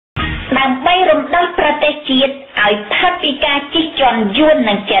ដើម្បីរំដោះប្រទេសជាតិឲ្យផុតពីការជិះជាន់យួន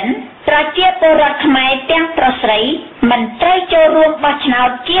នឹងចិនប្រជាពលរដ្ឋខ្មែរទាំងប្រុសស្រីមិនត្រូវចូលរួមបោះឆ្នោត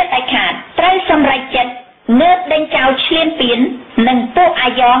ជាដាច់ខាតត្រូវសម្រេចចិត្តងើបដេញចោលឈ្លានពាននិងពួកអា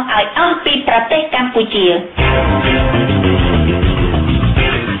យ៉ងឲ្យអស់ពីប្រទេសកម្ពុជា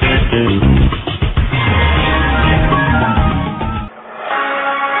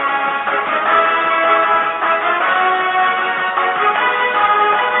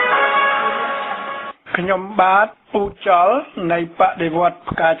ខ្ញុំបាទពូចលនៃបដិវត្ត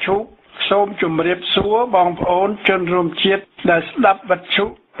ផ្កាឈូកសូមជម្រាបសួរបងប្អូនជនរួមជាតិដែលស្ដាប់វិទ្យុ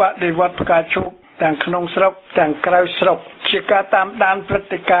បដិវត្តផ្កាឈូកទាំងក្នុងស្រុកទាំងក្រៅស្រុកជាការតាមដានព្រឹត្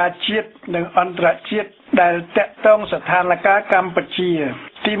តិការណ៍ជាតិនិងអន្តរជាតិដែលតាក់ទងស្ថានភាពកម្ពុជា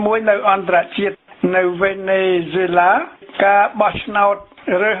ទី1នៅអន្តរជាតិនៅវេណេស៊ុយឡាការបោះឆ្នោត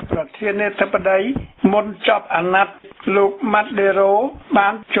រើសប្រធានាធិបតីមុនចប់អាណត្តិលោកម៉ាត់ដេរ៉ូបា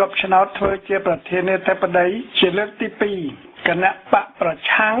នជាប់ឆ្នោតធ្វើជាប្រធានាធិបតីជាលើកទី2គណៈបកប្រ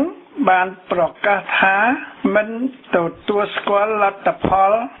ឆាំងបានប្រកាសថាមិនទទួលស្គាល់លទ្ធផ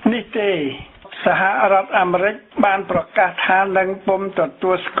លនេះទេសហរដ្ឋអាមេរិកបានប្រកាសថានឹងពុំទ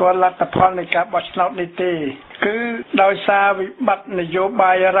ទួលស្គាល់លទ្ធផលនៃការបោះឆ្នោតនេះទេគឺដោយសារវិបត្តិនយោ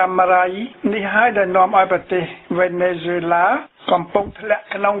បាយរ៉ាំរ៉ៃនេះហើយដែលនាំឲ្យប្រទេសវេណេស៊ុយឡាកំពុងធ្លាក់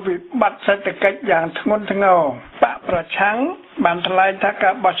ក្នុងវិបត្តិសេដ្ឋកិច្ចយ៉ាងធ្ងន់ធ្ងរបកប្រឆាំងបានថ្លែងថាកា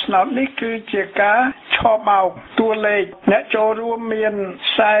របោះឆ្នោតនេះគឺជាការឆបោកតួលេខអ្នកចូលរួមមាន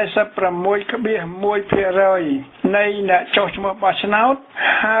 46.1% នៃអ្នកចុះឈ្មោះបោះឆ្នោត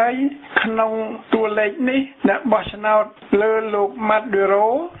ហើយក្នុងតួលេខនេះអ្នកបោះឆ្នោតលើលោកម៉ាត់ឌឺរ៉ូ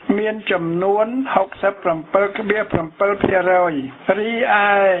មានចំនួន 67.7% រីឯ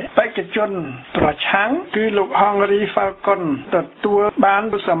បេក្ខជនប្រឆាំងគឺលោកហងរីហ្វាល់កុនទទួលបាន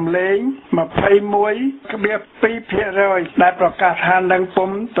សម្លេង 21.2% ដែលប្រកាសថានឹងពុំ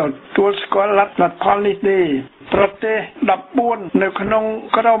ទទួលស្គាល់លទ្ធផលនេះទេប្រទេស14នៅក្នុង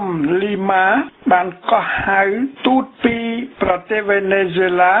ក្រុមលីម៉ាបានកោះហៅទូតពីប្រទេសវេណេស៊ុ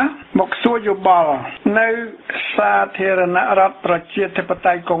យឡាមកសួរយោបល់នៅសាធារណរដ្ឋប្រជាធិប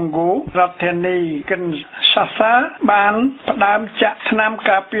តេយ្យកុងហ្គោរដ្ឋធានីគិនសាសាបានផ្ដើមចាក់ថ្នាំ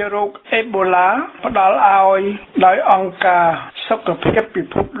ការពាររោគអេបូឡាផ្ដល់ឲ្យដោយអង្គការសុខភាពពិ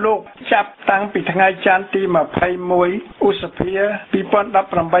ភពលោកចាប់តាំងពីថ្ងៃច័ន្ទទី21ឧសភា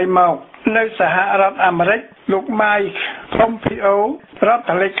2018មកនៅសហរដ្ឋអាមេរិកលោកម៉ៃផុំភីអូរដ្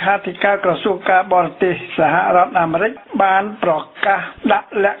ឋលេខាធិការក្រសួងការបរទេសសហរដ្ឋអាមេរិកបានប្រកាសដាក់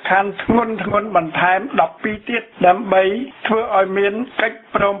លក្ខខណ្ឌធ្ងន់ធ្ងរបន្ថែម12ទៀតដើម្បីធ្វើឲ្យមានកិច្ច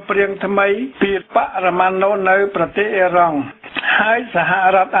ព្រមព្រៀងថ្មីពីបរមាណុនៅប្រទេសអ៊ីរ៉ង់ហើយសហ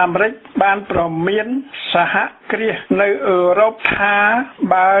រដ្ឋអាមេរិកបានប្រមានសហគ្រាសនៅអឺរ៉ុបថា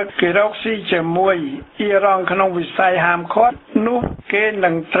បើគេរកស៊ីជាមួយអ៊ីរ៉ង់ក្នុងវិស័យហាមឃាត់នោះគេនឹ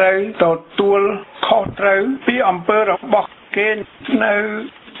ងត្រូវទទួលខុសត្រូវពីអំពើរបស់គេនៅ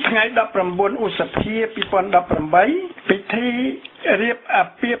ថ្ងៃ19ឧសភា2018ពិធីរៀបអា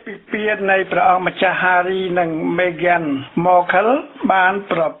ពាហ៍ពិពាហ៍នៃព្រះអង្គម្ចាស់ Harry និង Meghan Markle បាន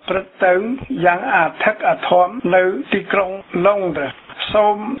ប្រព្រឹត្តទៅយ៉ាងអធិកអធមនៅទីក្រុង Londres សូ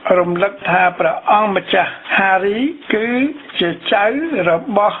មរំលឹកថាព្រះអង្គម្ចាស់ Harry គឺជាចៅរ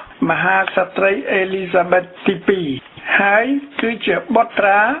បស់មហាក្សត្រី Elizabeth ទី2ហើយគឺជាបុត្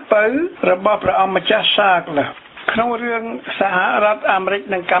រាពៅរបស់ព្រះអង្គម្ចាស់ Charlesក្នុងរឿងសហរដ្ឋអាមេរិក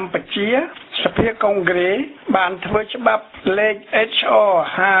និងកម្ពុជាសភាកុងក្រេបានធ្វើច្បាប់លេខ HR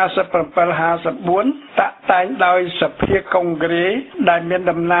 5754តាក់តែងដោយសភាកុងក្រេដែលមាន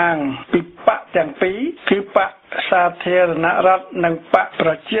តំណាងពីបកទាំងពីរគឺបកសាធារណរដ្ឋនិងបកប្រ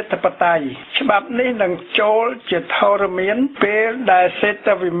ជាធិបតេយ្យច្បាប់នេះនឹងចូលជាធរមានពេលដែលសេត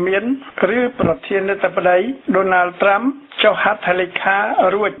វិមានឬប្រធានាធិបតី Donald Trump ចុះហត្ថលេខា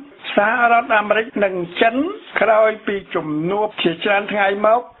រួចសហរដ្ឋអាមេរិកនិងចិនក្រោយពីជំនួបជាច្រើនថ្ងៃម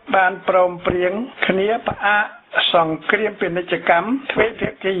កបានព្រមព្រៀងគ្នាផ្អាកសង្គ្រាមពាណិជ្ជកម្មទ្វេភា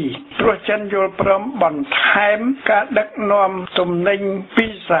គីព្រោះចិនយល់ព្រមបន្ថែមការដឹកនាំទំនិញពី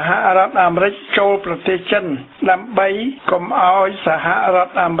សហរដ្ឋអាមេរិកចូលប្រទេសចិនដើម្បីកុំឲ្យសហរ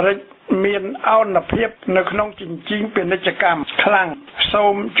ដ្ឋអាមេរិកមានអនុភាពនៅក្នុងជញ្ជីងពាណិជ្ជកម្មខ្លាំងសូ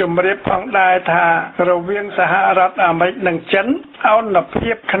មជម្រាបផងដែរថារវាងសហរដ្ឋអាមេរិកនិងចិនអនុ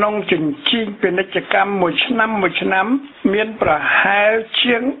ភាពក្នុងជញ្ជីងពាណិជ្ជកម្មមួយឆ្នាំមានប្រហែល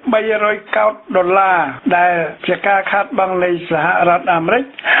ជាង$300 កោដដែលជាការខាតបង់នៃសហរដ្ឋអាមេរិក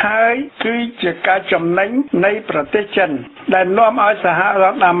ហើយគឺជាការចំណេញនៃប្រទេសចិនដែលនាំឲ្យសហរ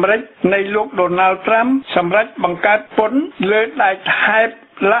ដ្ឋអាមេរិកនៃលោក Donald Trump សម្រេចបង្កើតពន្ធលើដែកថែប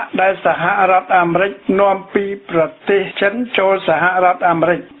ដែលសហរដ្ឋអាមេរិកនាំពីប្រទេសចិនចូលសហរដ្ឋអាមេ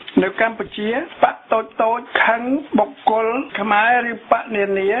រិក នៅកម្ពុជាបកតូចខឹងបុគ្គលខ្មែរឬបកនា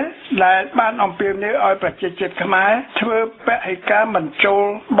នាដែលបានអំពាវនាវឲ្យប្រជាជាតិខ្មែរធ្វើពហិការបញ្ចូល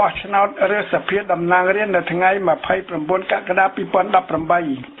បោះឆ្នោតរាជសភាតំណាងរាស្ត្រនៅថ្ងៃ29កក្កដា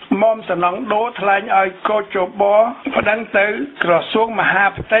2018មុំសំណងដូថ្លែងឲ្យកោជបប្តឹងទៅក្រសួងមហា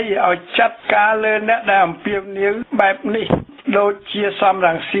ផ្ទៃឲ្យចាត់ការលើអ្នកដែលអំពាវនាវបែបនេះដូចជាសំរ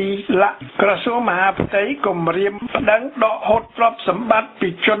ងស៊ីលក្ខក្រសួងមហាផ្ទៃគម្រាមប្តឹងដកហូតទ្រព្យសម្បត្តិពី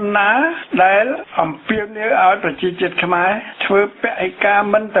ជនណាដែលអំពាវនាវឲ្យប្រជាជាតិខ្មែរធ្វើពហិការ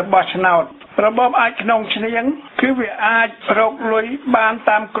មិនទៅបោះឆ្នោតរបបអាចក្នុងឈ្នៀងគឺវាអាចរកលុយបាន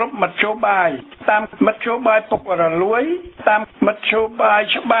តាមគ្រប់មធ្យោបាយតាមមធ្យោបាយពុករលួយតាមមធ្យោបាយ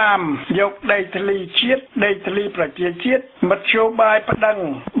ច្បាមយកដីធ្លីជាតិដីធ្លីប្រជាជាតិមធ្យោបាយប្តឹង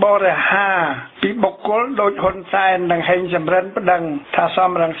បរិហាពីបុគ្គលដូចហ៊ុនសែននិងហេងសំរិនប្តឹងថា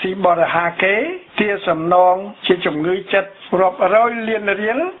សំរងស៊ីបរិហាគេទាសំណងជាជំងឺចិត្តរាប់រយលាន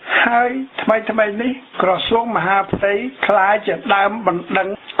រៀលហើយថ្មីនេះក្រសួងមហាផ្ទៃខ្លាចជាដើមបណ្ដឹង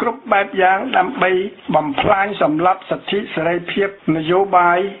គ្រប់បែបយ៉ាងដើម្បីបំផ្លាញសម្លាប់សិទ្ធិសេរីភាពនយោ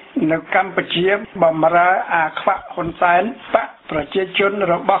បាយនៅកម្ពុជាបំរើអាខ្វាក់ហ៊ុនសែនបកប្រជាជន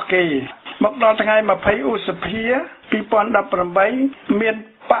របស់គេមកដល់ថ្ងៃ20ឧសភា2018មាន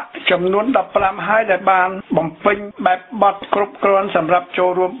បកចំនួន15ហើយដែលបានបំពេញបែបបទគ្រប់គ្រាន់សម្រាប់ចូល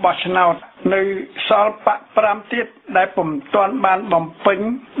រួមបោះឆ្នោតនៅសល់បក5ទៀតដែលពុំទាន់បានបំពេញ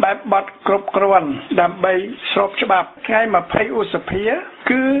បែបបទគ្រប់គ្រាន់ដើម្បីស្របច្បាប់ថ្ងៃ20ឧសភា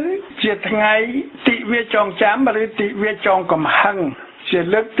គឺជាថ្ងៃទិវាចងចាំឬទិវាចងកំហឹងជា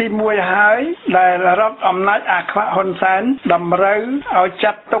លើកទី1ហើយដែលរដ្ឋអំណាចអាខ្វាក់ហ៊ុនសែនតម្រូវឲ្យ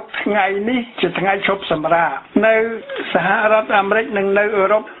ចាត់ទុកថ្ងៃនេះជាថ្ងៃឈប់សម្រាកនៅសហរដ្ឋអាមេរិកនិងនៅអឺ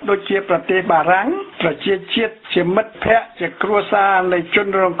រ៉ុបដូចជាប្រទេសបារាំងប្រជាជាតិជាមិត្តភ័ក្តិជាគ្រួសារនៃជន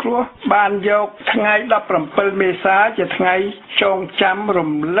រងគ្រោះបានយកថ្ងៃ17មេសាជាថ្ងៃចងចាំ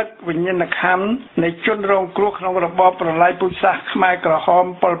រំលឹកវិញ្ញាណក្ខន្ធនៃជនរងគ្រោះក្នុងរបបប្រល័យពូជសាសន៍ខ្មែរក្រហម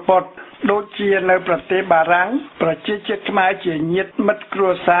ប៉ុលពតដូចជានៅប្រទេសបារាំងប្រជាជាតិខ្មែរជាញាតិមិត្តគ្រួ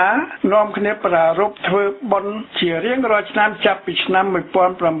សារនាំគ្នាប្រារព្ធធ្វើបុណ្យជារៀងរាល់ឆ្នាំចាប់ពីឆ្នាំ1994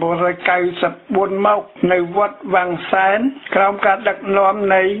មកនៅវត្តវាំងសែនក្រោមការដឹកនាំ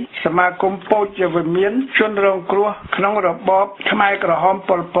នៃសមាគមពោជវិមានជនរងគ្រោះក្នុងរបបខ្មែរក្រហម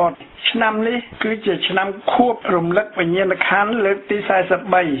ប៉ុលពតឆ្នាំនេះគឺជាឆ្នាំខួបរំលឹកវិញ្ញាណក្ខន្ធលើកទី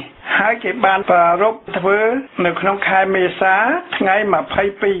43ហើយគេបានប្រារព្ធធ្វើនៅក្នុងខែមេសាថ្ងៃ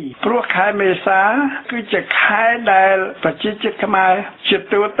22ព្រោះខែមេសាគឺជាខែដែលប្រជាជាតិខ្មែរជា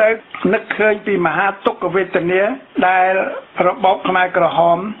ទូទៅនឹកឃើញពីមហាទុក្ខវេទនាដែលរបបខ្មែរក្រហ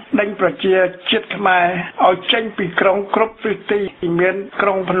មដេញប្រជាជាតិខ្មែរឲ្យចេញពីក្រុងគ្រប់ទិសទីមានក្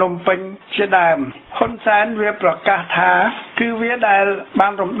រុងភ្នំពេញជាដើមហ៊ុនសែនវាប្រកាសថាគឺវាដែលបា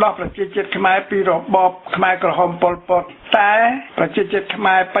នរំដោះប្រជាជាតិខ្មែរពីរបបខ្មែរក្រហមប៉ុលពតតែប្រជាជាតិខ្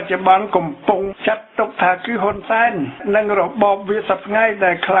មែរបច្ចុប្បន្នកំពុងចាត់ទុកថាគឺហ៊ុនសែននិងរបបវាសប្ងៃ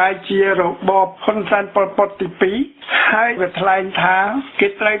ដែលคล้ายជារបបហ៊ុនសែនប៉ុលពតទី2ហើយវាថ្លែងថាគេ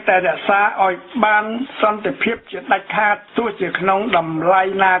ត្រូវតែរក្សាឲ្យបានសន្តិភាពជាដាច់ខាតទោះជាក្នុងតម្លៃ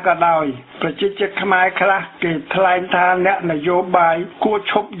ណាក៏ដោយប្រជាជាតិខ្មែរខ្លះគេថ្លែងថាអ្នកនយោបាយគួរ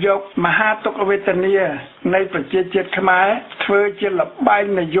ឈប់យកមហាទុក្ខវេទនានៃប្រជាជាតិខ្មែរធ្វើជាលបែង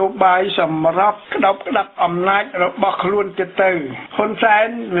នយោបាយសម្រាប់ក្តោបក្តាប់អំណាចរបស់ខ្លួនទៀតទៅហ៊ុនសែន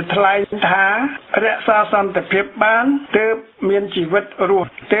វាថ្លែងថារក្សាសន្តិភាពបានទើបមានជីវិតរស់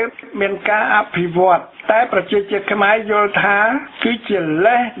ទើបមានការអភិវឌ្ឍតែប្រជាជាតិខ្មែរយល់ថាគឺជា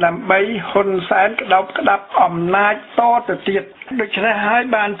លេសដើម្បីហ៊ុនសែនក្តោបក្តាប់អំណាចតទៅទៀតដូច្នេះហើយ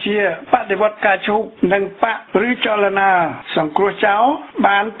បានជាបដិវត្តការជូកនិងបកឬចលនាសង្គ្រោះចៅ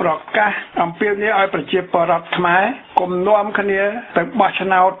បានប្រកាសអំពាវនាវឲ្យប្រជាពលរដ្ឋខ្មែរកុំនាំគ្នាទៅបោះឆ្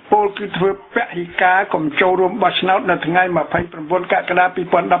នោតពលគឺធ្វើពហិការកុំចូលរួមបោះឆ្នោតនៅថ្ងៃ29កក្កដា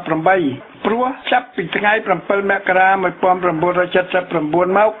2018ព្រោះចាប់ពីថ្ងៃ7មករា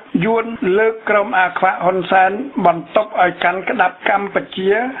1979មកយួនលើកក្រុមអាខ្វាក់ហ៊ុនសែនបន្ទប់ឲ្យកាន់ក្តាប់កម្ពុជា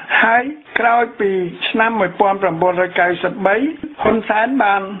ហើយក្រោយពីឆ្នាំ1993ហ៊ុនសែន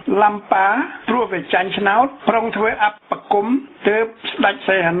បានឡំប៉ាព្រោះវាចាញ់ឆ្នោតប្រុងធ្វើអបគមទើបស្ដេច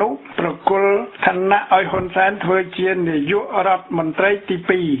សីហនុប្រគល់ឋានៈឲ្យហ៊ុនសែនធ្វើជានាយករដ្ឋមន្ត្រីទី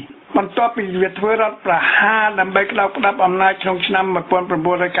2បន្ទាប់ពីវាធ្វើរដ្ឋប្រហារដើម្បីក្តោបក្តាប់អំណាចក្នុងឆ្នាំ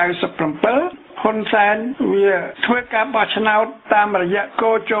1997ហ៊ុនសែនវាធ្វើការបោះឆ្នោតតាមរយៈ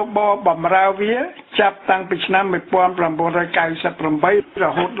កោជបបំរើវាចាប់តាំងពីឆ្នាំ1998រ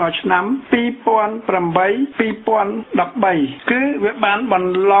ហូតដល់ឆ្នាំ2008 2013គឺវាបានប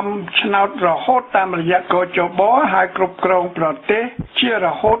ន្លំឆ្នោតរហូតតាមរយៈកោជបហើយគ្រប់គ្រងប្រទេសជារ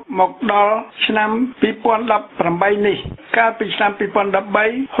ហូតមកដល់ឆ្នាំ2018នេះ កាលពីឆ្នាំ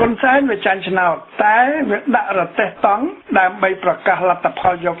2013ហ៊ុនសែនវាចាញ់ឆ្នោតតែវាដាក់រទេះតង់ដើម្បីប្រកាសលទ្ធផ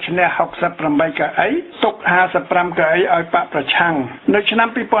លយកឈ្នះ68កៅអីទុក55កៅអីឲ្យបកប្រឆាំងនៅឆ្នាំ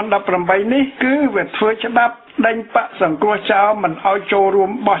2018នេះគឺវាធ្វើច្បាប់ដេញបកសង្គ្រោះចោលមិនឲ្យចូលរួ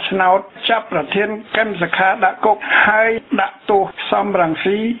មបោះឆ្នោតចាប់ប្រធានកម្មសខាដាក់គុកហើយដាក់ទោសសំរង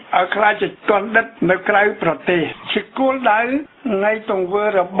ស៊ីឲ្យខ្លាចជាទណ្ឌិតនៅក្រៅប្រទេសជាគោលដៅនៃទង្វើ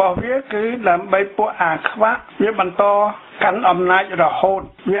របស់វាគឺដើម្បីពួកអាខ្វាក់វាបន្តកាន់អំណាចរហូត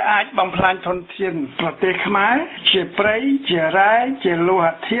វាអាចបំផ្លាញធនធានប្រទេសខ្មែរជាព្រៃជារ៉ែជាលោ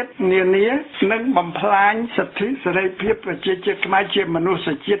ហៈធាតុនានានិងបំផ្លាញសិទ្ធិសេរីភាពប្រជាជាតិខ្មែរជាមនុស្ស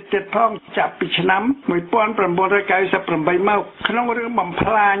ជាតិទៀតផងចាប់ពីឆ្នាំ1998មកក្នុងរឿងបំ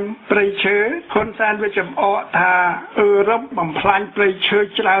ផ្លាញព្រៃឈើហ៊ុនសែនវាចំអកថាអឺរ៉ុបបំផ្លាញព្រៃឈើ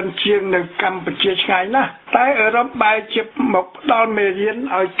ច្រើនជាងនៅកម្ពុជាឆ្ងាយណាស់តែអឺរ៉ុបបែរជាមកផ្ដល់មេរៀន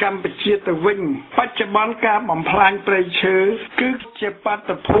ឲ្យកម្ពុជាទៅវិញបច្ចុប្បន្នការបំផ្លាញព្រៃឈើគឺជាបា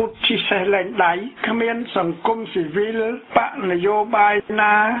តុភូតជិះសេះលែងដៃគ្មានសង្គមស៊ីវិលបកនយោបាយ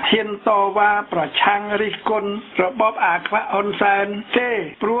ណាហ៊ានតវ៉ាប្រឆាំងរិះគន់របបអាខ្វាក់ហ៊ុនសែនទេ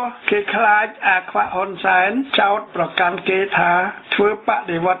ព្រោះគេខ្លាចអាខ្វាក់ហ៊ុនសែនចោទប្រកាន់គេថាធ្វើប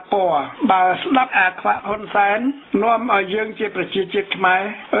ដិវត្តពណ៌បើស្ដាប់អាខ្វាក់ហ៊ុនសែននាំឲ្យយើងជាប្រជាជាតិខ្មែរ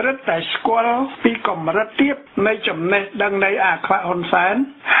រឹតតែស្គាល់ពីកម្រិតទាបនៃចំណេះដឹងនៃអាខ្វាក់ហ៊ុនសែន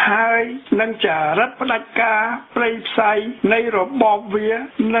ហើយនឹងចារិតផ្ដាច់ការព្រៃផ្សៃនៃរបបវា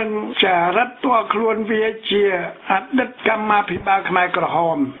និងចារិតតួខ្លួនវាជាអតីតកម្មាភិបាលខ្មែរក្រហ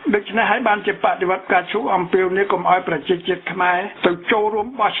មដូច្នេះហើយបានជាបដិវត្តការឈូអំពាវនាវកុំឲ្យប្រជាជាតិខ្មែរទៅចូលរួម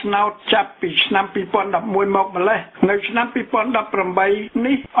បោះឆ្នោតចាប់ពីឆ្នាំ2011មកម្លេះនៅឆ្នាំ2018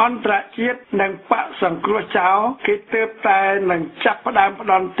នេះអន្តរជាតិនិងបកសង្គ្រោះចោលគេទើបតែនឹងចាប់ផ្ដើមផ្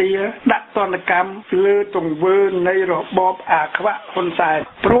ដន់ទាដាក់ទណ្ឌកម្មលើទង្វើនៃរបបអាខ្វាក់ហ៊ុនសែន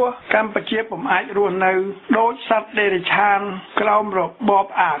ព្រោះកម្ពុជាពុំអាចរស់នៅដូចសត្វដេរិឆានក្រោមរបប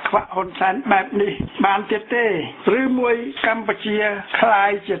អាខ្វាក់ហ៊ុនសែនបែបនេះបានទៀតទេឬមួយកម្ពុជាคล้า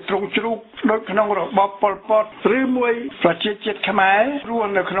ยជាទ្រង់ជ្រូកដូចក្នុងរបបប៉ុលពតឬមួយប្រជាជាតិខ្មែររស់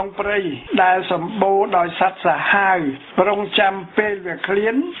នៅក្នុងព្រៃដែលសម្បូរដោយសត្វសាហាវរងចាំពេលវាឃ្លា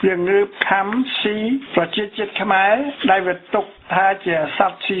នវាងើបខំស៊ីប្រជាជាតិខ្មែរដែលវាទុកថាជាស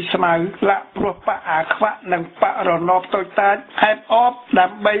ត្វស៊ីស្មៅលាក់ព្រោះបកអាខ្វាក់និងបករណបតូចតាចអែបអបដើ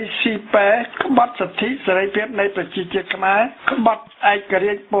ម្បីស៊ីប៉ែក្បត់សិទ្ធិសេរីភាពនៃប្រជាជាតិខ្មែរក្បត់ឯក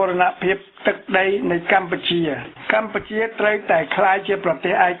រាជ្យបូរណភាពទឹកដីនៃកម្ពុជាត្រូវតែក្លាយជាប្រ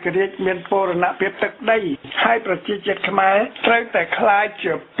ទេសឯករាជ្យមានបូរណភាពទឹកដីហើយប្រជាជាតិខ្មែរត្រូវតែក្លាយ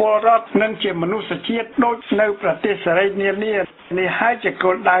ជាពលរដ្ឋនិងជាមនុស្សជាតិដូចនៅប្រទេសសេរីនានានេះហើយជា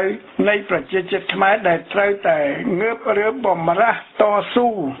គោលដៅនៃប្រជាជាតិខ្មែរដែលត្រូវតែងើបរើបំរាស់តស៊ូ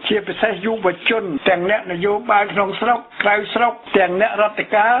ជាពិសេសយុវជនទាំងអ្នកនយោបាយក្នុងស្រុកក្រៅស្រុកទាំងអ្នករដ្ឋ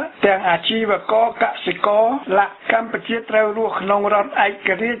ការទាំងអាជីវករកសិករលក្ខកម្ពុជាត្រូវរស់ក្នុងរដ្ឋឯក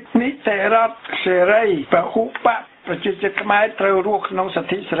រាជ្យនីតិរដ្ឋសេរីពហុបកប្រជាជាតិខ្មែរត្រូវរស់ក្នុងសិទ្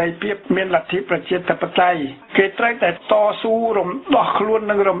ធិសេរីភាពមានលទ្ធិប្រជាធិបតេយ្យគេត្រូវតែតស៊ូរំដោះខ្លួន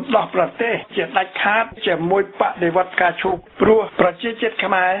និងរំដោះប្រទេសជាដាច់ខាតជាមួយបដិវត្តការឈូកព្រោះប្រជាជាតិ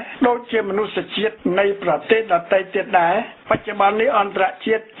ខ្មែរដូចជាមនុស្សជាតិនៃប្រទេសដទៃទៀតដែរបច្ចុប្បន្ននេះអន្តរ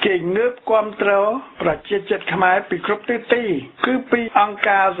ជាតិគេងើបគាំទ្រប្រជាជាតិខ្មែរពីគ្រប់ទិសទីគឺពីអង្គ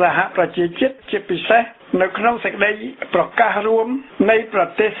ការសហប្រជាជាតិជាពិសេសនៅក្នុងសេចក្តីប្រកាសរួមនៃប្រ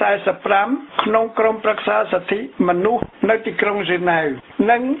ទេស45ក្នុងក្រុមប្រឹក្សាសិទ្ធិមនុស្សនៅទីក្រុងហ្សឺណែវ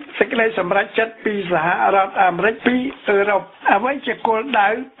និងសេចក្តីសម្រេចចិត្តពីសហរដ្ឋអាមេរិកពីអឺរ៉ុបអ្វីជាគោលដៅ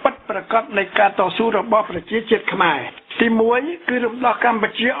ពិតប្រាកដនៃការតស៊ូរបស់ប្រជាជាតិខ្មែរទី1គឺរំដោះកម្ពុ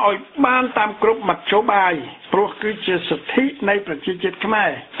ជាឲ្យបានតាមគ្រប់មធ្យោបាយព្រោះគឺជាសិទ្ធិនៃប្រជាជាតិខ្មែរ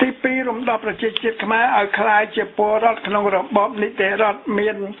ទី2រំដោះប្រជាជាតិខ្មែរឲ្យក្លាយជាពលរដ្ឋក្នុងរបបនីតិរដ្ឋមា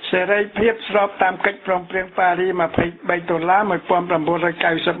នសេរីភាពស្របតាមកិច្ចព្រមព្រៀងប៉ារីស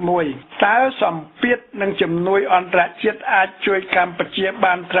1991តើសម្ពាធនិងជំនួយអន្តរជាតិអាចជួយកម្ពុជា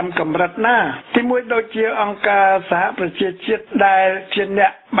បានត្រឹមកម្រិតណាទី1ដូចជាអង្គការសហប្រជាជាតិដែលជាអ្ន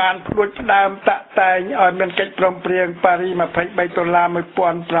កបានផ្ដួចផ្ដើមតាក់តែងឲ្យមានកិច្ចព្រមព្រៀងប៉ារីស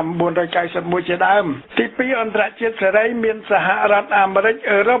1991ជាដើមទី2អន្តរជាតិសេរីមានសហរដ្ឋអាមេរិក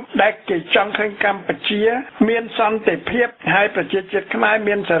អឺរ៉ុបដែលគេចង់ឃើញកម្ពុជាមានសន្តិភាពហើយប្រជាជាតិខ្មែរ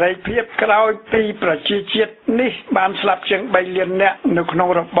មានសេរីភាពក្រោយពីប្រជាជាតិនេះបានស្លាប់ជាង3លាននាក់នៅក្នុង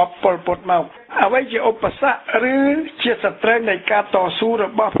របបប៉ុលពតមកអ្វីជាឧបសគ្គឬជាសត្រូវនៃការតស៊ូរ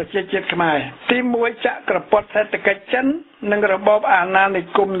បស់ប្រជាជាតិខ្មែរទី1ចក្រពត្តិសេដ្ឋកិច្ចចិននិងរបបអាណានិ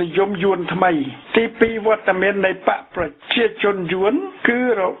គមនិយមយួនថ្មីទី2វត្តមាននៃបកប្រជាជនយួនគឺ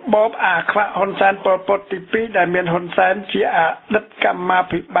របបអាខ្វាក់ហ៊ុនសែនប៉ុលពតទី2ដែលមានហ៊ុនសែនជាអតីតកម្មា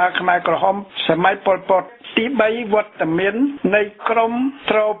ភិបាលខ្មែរក្រហមសម័យប៉ុលពត ទី3វត្តមាននៃក្រម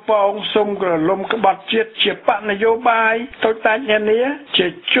ត្រពងសុំក្រលំក្បត់ជាតិជាបកនយោបាយតូចតាចនានាជា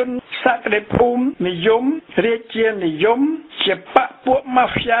ជនសក្តិភូមិនិយមរាជានិយមជាបកពួកម៉ា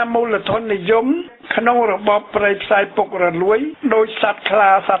ហ្វយ៉ាមូលធននិយមក្នុងរបបប្រៃផ្សាយពុករលួយដោយសត្វខ្លា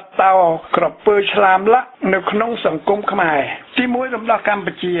សត្វតោក្រពើឆ្លាមលាក់នៅក្នុងសង្គមខ្មែរទី1រំដោះកម្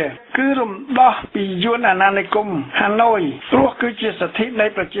ពុជាគឺរំដោះពីយួនអាណានិគមហាណូយព្រោះគឺជាសិទ្ធិនៃ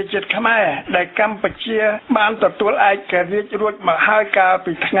ប្រជាជាតិខ្មែរដែលកម្ពុជាបានទទួលឯករាជ្យរួចមកហើយកាល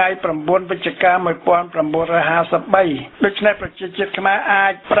ពីថ្ងៃ9វិច្ឆិកា1953ដូច្នេះប្រជាជាតិខ្មែរអា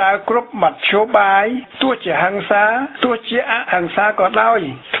ចប្រើគ្រប់មធ្យោបាយទោះជាហិង្សាទោះជាអហិង្សាក៏ដោយ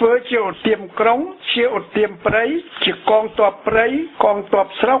ធ្វើជាឧទាមក្រុងជាឧទាមព្រៃជាកងទ័ពព្រៃកងទ័ព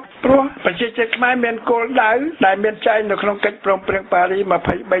ស្រុកព្រោះប្រជាជាតិខ្មែរមានគោលដៅដែលមានចែងនៅក្នុងកិច្ចព្រមព្រៀងប៉ារីស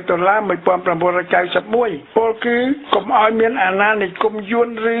$231991ពលគឺកុំឲ្យមានអាណានិគមយួន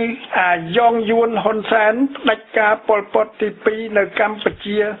ឬអាយ៉ងយួនហ៊ុនសែនផ្ដាច់ការប៉ុលពតទី2នៅកម្ពុ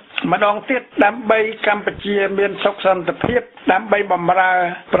ជាម្ដងទៀតដើម្បីកម្ពុជាមានសុខសន្តិភាពដើម្បីបម្រើ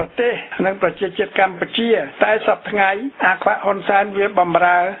ប្រទេសនិងប្រជាជាតិកម្ពុជាតែសប្តាហ៍ថ្ងៃអាខ្វាក់ហ៊ុនសែនវាបម្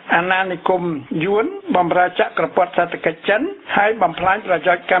រើអាណានិគមយួនបម្រើចក្រពត្តិសេដ្ឋកិច្ចចិនហើយបំផ្លាញប្រ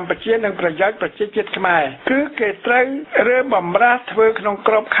យោជន៍កម្ពុជានិងប្រយោជន៍ប្រជាជាតិខ្មែរគឺគេត្រូវរើបម្រាស់ធ្វើក្នុង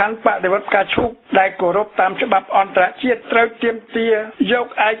ក្របខ័ណ្ឌបដិវត្តការឈូកដែលគោរពតាមច្បាប់អន្តរជាតិត្រូវទាមទារយក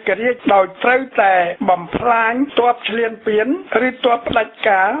ឯករាជ្យដោយត្រូវតែបំផ្លាញទ័ពឈ្លានពានឬទ័ពផ្ដាច់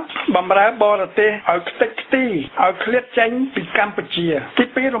ការបម្រើបរទេសឲ្យខ្ទេចខ្ទីឲ្យឃ្លាតចេញពីកម្ពុជា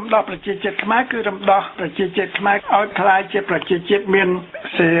ទី2រំដោះប្រជាជាតិខ្មែរគឺរំដោះប្រជាជាតិខ្មែរឲ្យក្លាយជាប្រជាជាតិមាន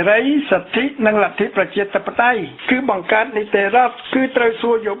សេរីសិទ្ធិនិងលទ្ធិប្រជាធិបតេយ្យគឺបង្កើតនីតិរដ្ឋគឺត្រូវ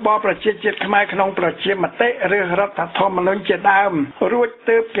សួរយោបល់ប្រជាជាតិខ្មែរក្នុងប្រជាមតិឬរដ្ឋធម្មនុញ្ញជាដើមរួច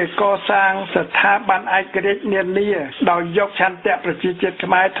ទើបគេកសាងស្ថាប័នឯករាជ្យនានាដោយយកឆន្ទៈប្រជាជាតិខ្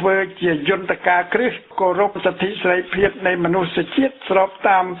មែរធ្វើជាយន្តការគ្រឹះគោរពសិទ្ធិសេរីភាពនៃមនុស្សជាតិស្រប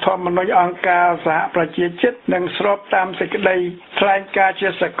តាមធម្មនុញ្ញអង្គការសហប្រជាជាតិនិងស្របតាមសេចក្តីថ្លែងការណ៍ជា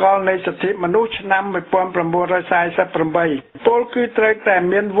សកលនៃសិទ្ធិមនុស្សឆ្នាំ1948ពលគឺត្រូវតែ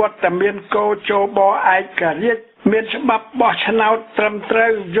មានវត្តមានកោជបឯករាជ្យមានច្បាប់បោះឆ្នោតត្រឹមត្រូ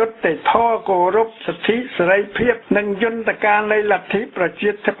វយុត្តិធម៌គោរពសិទ្ធិសេរីភាពនិងយន្តការនៃលទ្ធិប្រជា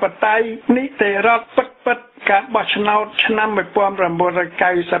ធិបតេយ្យនីតិរដ្ឋពិតការបោះឆ្នោតឆ្នាំ1998 2003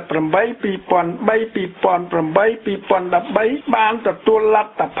 2008 2013បានទទួលល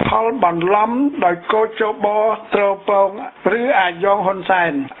ទ្ធផលបន្លំដោយកោជបត្រពងឬអាយ៉ងហ៊ុនសែ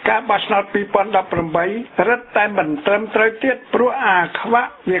នការបោះឆ្នោត2018រឹតតែមិនត្រឹមត្រូវទៀតព្រោះអាខ្វា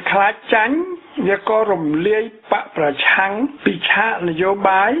ក់វាខ្លាចចាញ់វាក៏រំលាយបកប្រឆាំងពីឆាកនយោ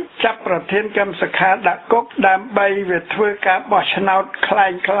បាយចាប់ប្រធានកម្មសខាដាក់គុកដើម្បីវាធ្វើការបោះឆ្នោតคล้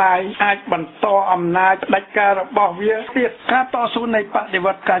ายអាចបន្តអំណាចផ្ដាច់ការរបស់វាទៀតការតស៊ូនៃបដិវ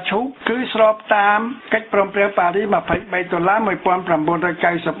ត្តការឈូកគឺស្របតាមកិច្ចព្រមព្រៀងប៉ារីស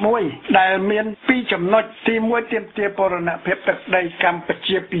$231991ដែលមាន2ចំណុចទី1ទាមទារបូរណភាពទឹកដីកម្ពុ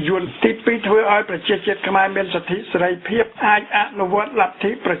ជាពីយួនទី2ធ្វើឲ្យប្រជាជាតិខ្មែរមានសិទ្ធិសេរីភាពអាចអនុវត្តលទ្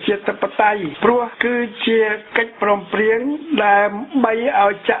ធិប្រជាធិបតេយ្យព្រោះគឺជាកិច្ចព្រមព្រៀងដើម្បីឲ្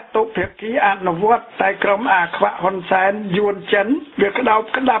យចតុភាគីអនុវត្តតែក្រុមអាខ្វាក់ហ៊ុនសែនយួនចិនវាក្តោប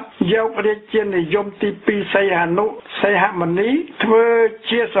ក្តាប់យករាជានិយមទី2សីហមុនីធ្វើ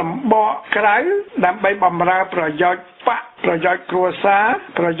ជាសម្បកក្រៅដើម្បីបម្រើប្រយោជន៍ប្រយោជន៍គ្រួសារ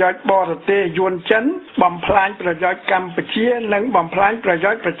ប្រយោជន៍បរទេសយួនចិនបំផ្លាញប្រយោជន៍កម្ពុជានិងបំផ្លាញប្រយោ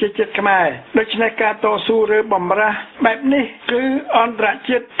ជន៍ប្រជាជាតិខ្មែរដូច្នេះការតស៊ូឬបំរាស់បែបនេះគឺអន្តរ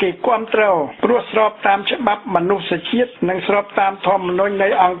ជាតិគេគាំទ្រព្រោះស្របតាមច្បាប់មនុស្សជាតិនិងស្របតាមធម្មនុញ្ញនៃ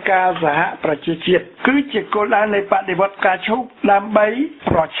អង្គការសហប្រជាជាតិគឺជាគោលដៅនៃបដិវត្តការឈូកដើម្បី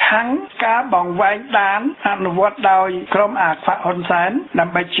ប្រឆាំងការបង្វែងដានអនុវត្តដោយក្រុមអាខ្វាក់ហ៊ុនសែនដើ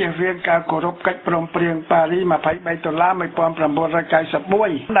ម្បីជៀសវាងការគោរពកិច្ចព្រមព្រៀងប៉ារីស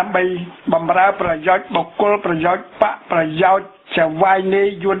$231991ដើម្បីបម្រើប្រយោជន៍បុគ្គលប្រយោជន៍បកប្រយោជន៍ចវាយនី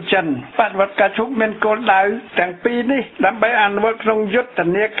យួនចិនបដិវត្តការឈូកមានគោលដៅទាំងពីរនេះដើម្បីអនុវត្តក្នុងយុទ្ធ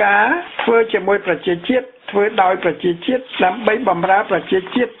នាការធ្វើជាមួយប្រជាជាតិធ្វើដោយប្រជាជាតិដើម្បីបម្រើប្រជា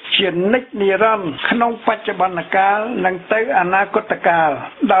ជាតិជានិច្ចនិរន្តរ៍ក្នុងបច្ចុប្បន្នកាលនិងទៅអនាគតកាល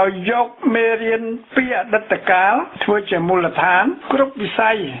ដោយយកមេរៀនពីអតីតកាលធ្វើជាមូលដ្ឋានគ្រប់វិស័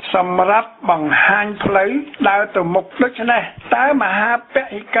យសម្រាប់បង្ហាញផ្លូវដើរទៅមុខដូច្នេះតើមហាព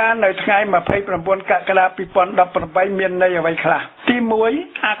ហិការនៅថ្ងៃ29កក្កដា2018មានន័យអ្វីខ្លះទី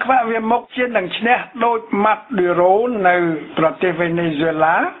1អាខ្វាក់វាមុខជានឹងឈ្នះដូចម៉ាត់ឌឺរ៉ូនៅប្រទេសវេណេស៊ុយ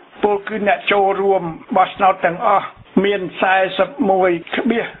ឡាពលគឺអ្នកចូលរួមបោះឆ្នោតទាំងអស់មាន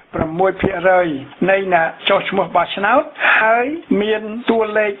41.8% 66% នៃអ្នកចុះឈ្មោះបោះឆ្នោតហើយមានតួ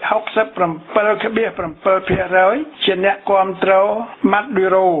លេខ 67.7% ជាអ្នកគាំទ្រ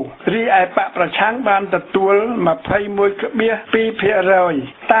Maduro រីឯបកប្រឆាំងបានទទួល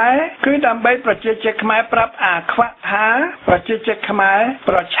 21.2% តែគឺដើម្បីប្រជាជាតិខ្មែរប្រាប់អាខ្វាក់ថាប្រជាជាតិខ្មែរ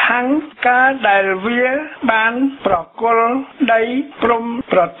ប្រឆាំងការដែលវាបានប្រគល់ដីព្រំ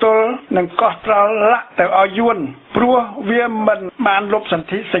ប្រទល់និងកោះត្រល់លាក់ទៅឲ្យយួនព្រោះវាមិនបានលុបសន្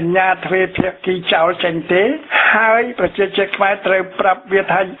ធិសញ្ញាទ្វេភាគីចោលចេញទេហើយប្រជាជាតិខ្មែរត្រូវប្រាប់វា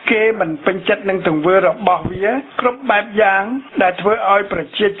ថាគេមិនពេញចិត្តនឹងទង្វើរបស់វាគ្រប់បែបយ៉ាងដែលធ្វើឲ្យប្រ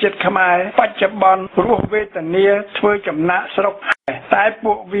ជាជាតិខ្មែរបច្ចុប្បន្នរស់វេទនាធ្វើចំណាក់ស្រុកតែ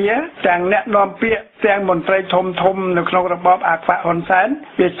ពួកវាទាំងអ្នកនាំពាក្យទាំងមន្ត្រីធំនៅក្នុងរបបអាខ្វាក់ហ៊ុនសែន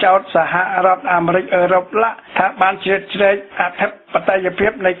វាចោទសហរដ្ឋអាមេរិកអឺរ៉ុបថាបានជ្រៀតជ្រែកអធិបតេយ្យភា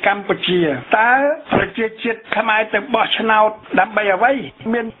ពនៃកម្ពុជាតើប្រជាជាតិខ្មែរទៅបោះឆ្នោតដើម្បីអ្វី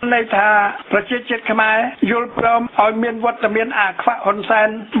មានន័យថាប្រជាជាតិខ្មែរយល់ព្រមឲ្យមានវត្តមានអាខ្វាក់ហ៊ុនសែន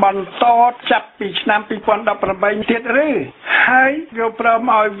បន្តចាប់ពីឆ្នាំ2018ទៀតឬហើយយល់ព្រម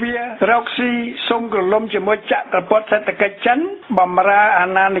ឲ្យវារកស៊ីសុំក្រឡុំជាមួយចក្រពត្តិសេដ្ឋកិច្ចចិនបំរើអា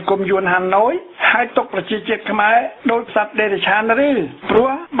ណានិគមយួនហាណូយហើយទុកប្រជាជាតិខ្មែរដោយសត្វដេរឆានឬព្រោះ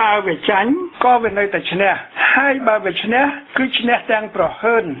បើវាចាញ់ក៏វានៅតែឈ្នះហើយបើវាឈ្នះគឺឈ្នះទាំងប្រ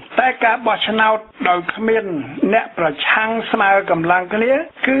ហើនតែការបោះឆ្នោតដោយគ្មានអ្នកប្រឆាំងស្មើកម្លាំងគ្នា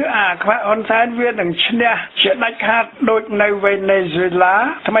គឺអាខ្វាក់ហ៊ុនសែនវានឹងឈ្នះជាដាច់ខាតដូចនៅវេណេស៊ុយឡា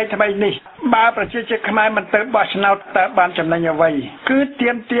ថ្មីនេះបើប្រជាជាតិខ្មែរមិនទៅបោះឆ្នោតតើបានចំណេញអ្វីគឺ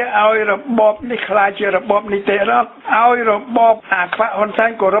ទាមទារឲ្យរបបនេះក្លាយជារបបនីតិរដ្ឋឲ្យរបបអាខ្វាក់ហ៊ុនសែន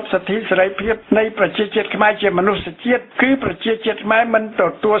គោរពសិទ្ធិសេរីភាពនៃប្រជាជាតិខ្មែរជាមនុស្សជាតិគឺប្រជាជាតិខ្មែរមិនទ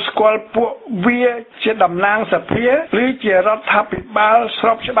ទួលស្គាល់ពួកវាជាតំណាងសភាឬជារដ្ឋាភិបាលស្រ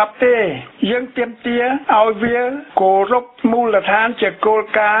បច្បាប់ទេយើងទាមទារឲ្យវាគោរពមូលដ្ឋានជាគោល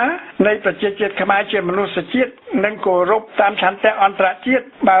ការណ៍នៃប្រជាជាតិខ្មែរជាមនុស្សជាតិនិងគោរពតាមឆន្ទៈអន្តរជាតិ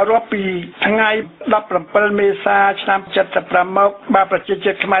បើរាប់ពីថ្ងៃ17មេសាឆ្នាំ75មកបើប្រជា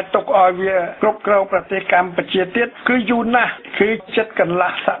ជាតិខ្មែរទុកឲ្យវាគ្រប់គ្រងប្រទេសកម្ពុជាទៀតគឺយូរណាស់គឺចិត្តកន្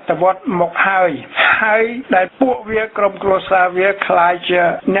លះសតវត្សមកហើយដែលពួកវាក្រុមគ្រួសារវាខ្លាយជា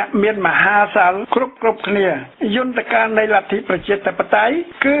អ្នកមានមហាសាលគ្រប់គ្នាយន្តការនៃលទ្ធិប្រជាធិបតេយ្យ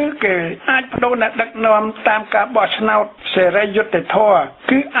គឺគេអាចបដូរអ្នកដឹកនាំតាមការបោះឆ្នោតសេរីយុត្តិធម៌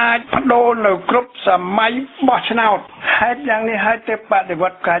គឺអាចបដូរនៅគ្រប់សម័យបោះឆ្នោតហេតុយ៉ាងនេះហើយទើបបដិវ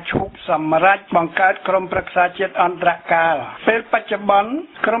ត្តការឈូកសម្រាប់បង្កើតក្រុមប្រឹក្សាជាតិអន្តរកាលពេលបច្ចុប្បន្ន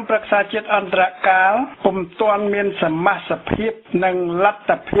ក្រុមប្រឹក្សាជាតិអន្តរកាលពុំទាន់មានសមាជិកភាពនិងលទ្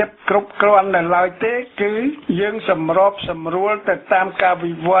ធភាពគ្រប់គ្រាន់នៅឡើយទេគឺយើងសម្របសម្រួលទៅតាមការ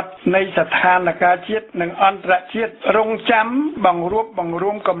វិវត្តនៃស្ថានភាពជាតិនិងអន្តរជាតិរងចាំបង្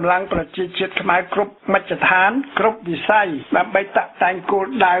រួមកម្លាំងប្រជាជាតិខ្មែរគ្រប់មជ្ឈដ្ឋានគ្រប់វិស័យដើម្បីតាក់តែងគោល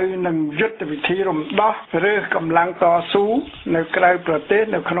ដៅនិងយុទ្ធវិធីរំដោះឬកម្លាំងតស៊ូនៅក្រៅប្រទេស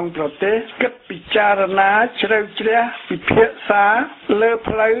នៅក្នុងប្រទេសគិតពិចារណាជ្រៅជ្រះពិភាក្សាលើ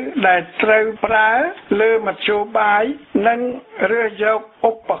ផ្លូវដែលត្រូវប្រើលើមធ្យោបាយនិងរើសយក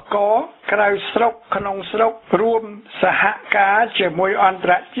ឧបករណ៍ក្រៅស្រុកក្នុងស្រុករួមសហការជាមួយអន្ត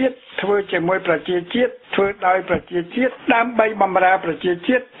រជាតិធ្វើជាមួយប្រជាជាតិធ្វើដោយប្រជាជាតិដើម្បីបម្រើប្រជា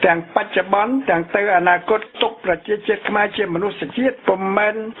ជាតិទាំងបច្ចុប្បន្នទាំងទៅអនាគតទុកប្រជាជាតិខ្មែរជាមនុស្សជាតិពុំមែ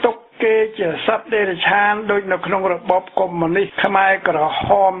នទុកគេជាសត្វដេរឆានដូចនៅក្នុងរបបកុម្មុយនីសខ្មែរក្រហ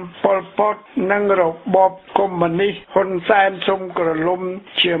មប៉ុលពតនិងរបបកុម្មុយនីសហ៊ុនសែនសុំក្រឡុំ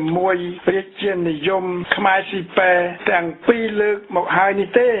ជាមួយរាជានិយមខ្មែរស៊ីប៉ែទាំងពីរលើកមកហើយនេះ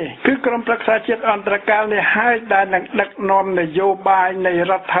ទេគឺក្រុមប្រឹក្សាជាតិអន្តរកាលនេះហើយដែលនឹងដឹកនាំនយោបាយនៃ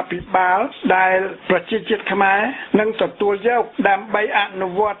រដ្ឋាភិបាលដែលប្រជាជាតិខ្មែរនឹងទទួលយកដើម្បីអនុ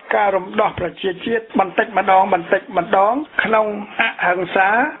វត្តការរំដោះប្រជាជាតិបន្តិចម្ដងក្នុងអហិង្សា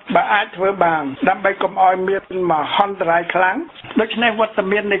បើអាចធ្វើបានដើម្បីកុំឲ្យមានមហន្តរាយខ្លាំងដូច្នេះវត្ត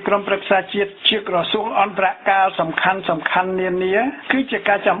មាននៃក្រុមប្រឹក្សាជាតិជាក្រសួងអន្តរកាលសំខាន់នានាគឺជា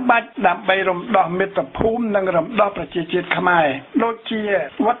ការចាំបាច់ដើម្បីរំដោះមាតុភូមិនិងរំដោះប្រជាជាតិខ្មែរដូចជា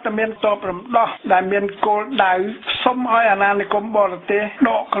វត្តមានតបរំដោះដែលមានគោលដៅសុំឲ្យអាណានិគមបរទេស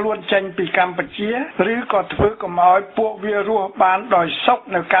ដកខ្លួនចេញពីកម្ពុជាឬក៏ធ្វើកុំឲ្យពួកវារស់បានដោយសុខ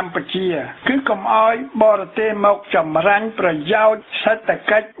នៅកម្ពុជាគឺកុំឲ្យបរទេសមកចម្រាញ់ប្រយោជន៍សេដ្ឋ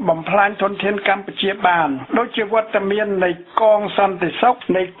កិច្ចបំ ផ្លាញធនធានកម្ពុជាបានដូចជាវត្តមាននៃកងសន្តិសុខ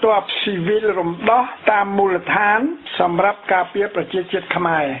នៃទ័ពស៊ីវិលរំដោះតាមមូលដ្ឋានសម្រាប់ការពារប្រជាជាតិខ្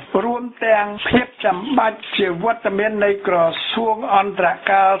មែររួមទាំងភាពចាំបាច់ជាវត្តមាននៃក្រសួងអន្តរ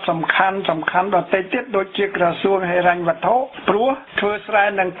កាលសំខាន់ដទៃទៀតដូចជាក្រសួងហិរញ្ញវត្ថុព្រោះធ្វើស្រែ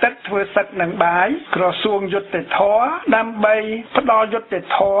នឹងទឹកធ្វើទឹកនឹងបាយក្រសួងយុត្តិធម៌ដើម្បីផ្ដល់យុត្តិ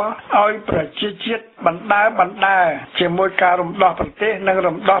ធម៌ឲ្យប្រជាជាតិបណ្ដើរជាមួយការរំដោះប្រទេសនិង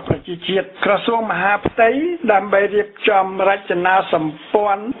រំដោះប្រជាជាតិក្រសួងមហាផ្ទៃដើម្បីរៀបចំរចនាសម្ព័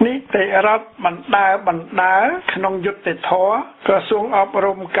ន្ធនីតិរដ្ឋបណ្ដើរក្នុងយុត្តិធម៌ក្រសួងអប់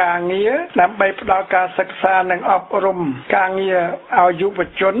រំការងារដើម្បីផ្ដល់ការសិក្សានិងអប់រំការងារឲ្យយុវ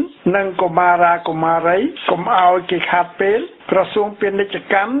ជននិងកុមារាកុមារីកុំឲ្យគេខាតពេលក្រសួងពាណិជ្ជ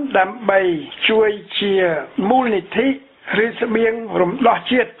កម្មដើម្បីជួយជាមូលនិធិឬស្បៀងរំដោះ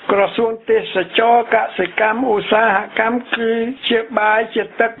ជាតិក្រសួងទេសចរកសិកម្មឧស្សាហកម្មគឺជាបាយជា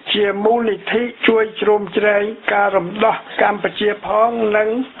ទឹកជាមូលនិធិជួយជ្រោមជ្រែងការរំដោះកម្ពុជាផងនិង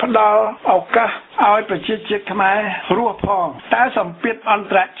ផ្ដល់ឱកាសឲ្យប្រជាជាតិខ្មែររស់ផងតើសម្ពាធអន្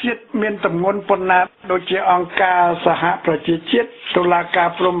តរជាតិមានទម្ងន់ប៉ុណ្ណាដូចជាអង្គការសហប្រជាជាតិតុលាការ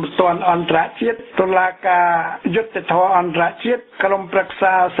ព្រហ្មទណ្ឌអន្តរជាតិតុលាការយុត្តិធម៌អន្តរជាតិក្រុមប្រឹក្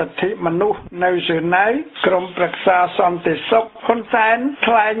សាសិទ្ធិមនុស្សនៅហ្សឺណែវក្រុមប្រឹក្សាសន្តិសុខហ៊ុនសែន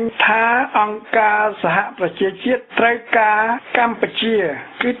ថ្លែងថាអង្គការសហប្រជាជាតិត្រូវការកម្ពុជា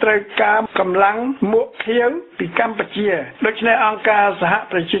គឺត្រូវការកម្លាំងមួកខៀវពីកម្ពុជាដូច្នេះអង្គការសហ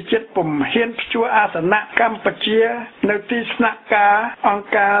ប្រជាជាតិពុំហ៊ានព្យួរអាសនៈកម្ពុជានៅទីស្នាក់ការអង្គ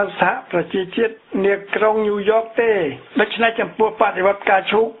ការសហប្រជាជាតិនាក្រុងញូវយ៉កទេដូច្នេះចំពោះបដិវត្តការ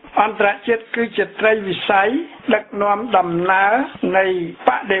ឈូកអន្តរជាតិគឺជាត្រីវិស័យដឹកនាំដំណើរនៃប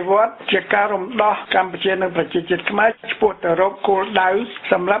ដិវត្តជាការរំដោះកម្ពុជានិងប្រជាជាតិខ្មែរឆ្ពោះទៅរកគោលដៅ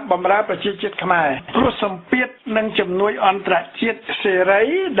សម្រាប់បម្រើប្រជាជាតិខ្មែរព្រោះសម្ពាធនិងជំនួយអន្តរជាតិសេរី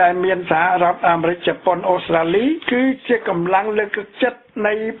ដែលមានសហរដ្ឋអាមេរិកជប៉ុនអូស្ត្រាលីគឺជាកម្លាំងលើកទឹកចិត្ត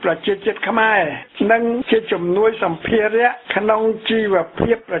នៃប្រជាជាតិខ្មែរនិងជាជំនួយសម្ភារៈក្នុងជីវ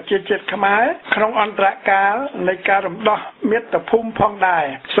ភាពប្រជាជាតិខ្មែរក្នុងអន្តរកាលនៃការរំដោះមាតុភូមិផងដែរ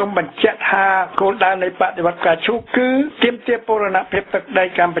សូមបញ្ជាក់ថាគោលដៅនៃបដិវត្តការឈូកគឺទាមទារបូរណភាពទឹកដី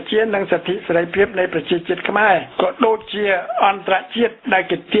កម្ពុជានិងសិទ្ធិសេរីភាពនៃប្រជាជាតិខ្មែរក៏ដូចជាអន្តរជាតិដែល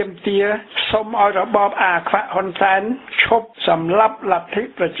គេទាមទារសូមឲ្យរបបអាខ្វាក់ហ៊ុនសែនឈប់សម្លាប់លទ្ធិ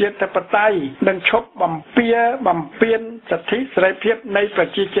ប្រជាធិបតេយ្យនិងឈប់បំពានសិទ្ធិសេរីភាពនៃប្រ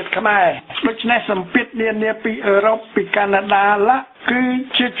ជាជាតិខ្មែរដូច្នេះសម្ពាធនានាពីអឺរ៉ុបពីកាណាដាឡាគឺ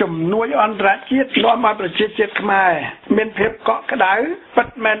ជាជំនួយអន្តរជាតិនាំឲ្យប្រជាជាតិខ្មែរមានភាពកក់ក្ដៅពិត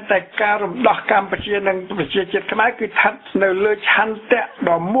មែនតែការរំដោះកម្ពុជានិងប្រជាជាតិខ្មែរគឺស្ថិតនៅលើឆន្ទៈ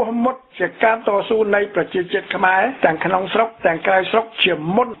ដ៏មោះមុតជាការតស៊ូនៃប្រជាជាតិខ្មែរទាំងក្នុងស្រុកទាំងក្រៅស្រុកជា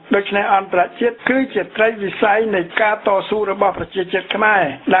មុនដូច្នេះអន្តរជាតិគឺជាត្រីវិស័យនៃការតស៊ូរបស់ប្រជាជាតិខ្មែរ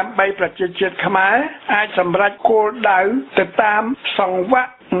ដើម្បីប្រជាជាតិខ្មែរអាចសម្រេចគោលដៅទៅតាមសង្វា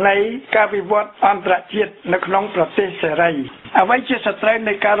ក់នៃការវិវត្តអន្តរជាតិនៅក្នុងប្រទេសសេរីអ្វីជាសត្រូវ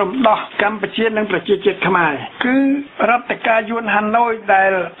នៃការរំដោះកម្ពុជានិងប្រជាជាតិខ្មែរគឺរដ្ឋការយួនហាណូយដែ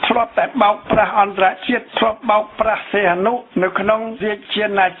លធ្លាប់តែបោកប្រាស់អន្តរជាតិធ្លាប់បោកប្រាស់សីហនុនៅក្នុងរាជា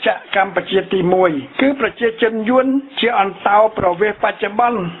ណាចក្រកម្ពុជាទី1គឺប្រជាជនយួនជាអន្តោប្រវេសន៍បច្ចុប្ប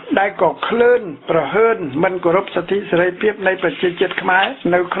ន្នដែលក៏ឃ្លើនប្រហើនមិនគោរពសិទ្ធិសេរីភាពនៃប្រជាជាតិខ្មែរ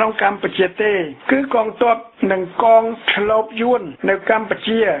នៅក្នុងកម្ពុជាទេគឺកងទ័ពនិងកងឆ្លូបយួននៅកម្ពុ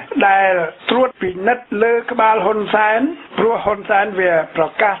ជាដែលត្រួតពិនិត្យលើក្បាលហ៊ុនសែនព្រោះហ៊ុនសែនវាប្រ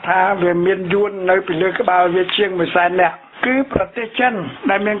កាសថាវាមានយួននៅពីលើក្បាលវាជាង100,000 នាក់គឺប្រទេសចិន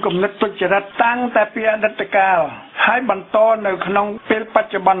ដែលមានគំនិតទុច្ចរិតតាំងតែពីអតីតកាលហើយបន្តនៅក្នុងពេលប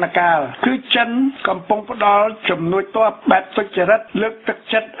ច្ចុប្បន្នកាលគឺចិនកំពុងផ្ដល់ជំនួយទ័ពបែបទុច្ចរិតលើកទឹក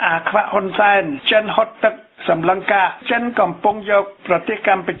ចិត្តអាខ្វាក់ហ៊ុនសែនចិនហត់ទឹកសម្លឹងការចិនកំពុងយកប្រទេសក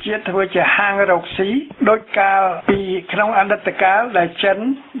ម្ពុជាធ្វើជាហាងរកស៊ីដោយកាលពីក្នុងអតីតកាលដែលចិន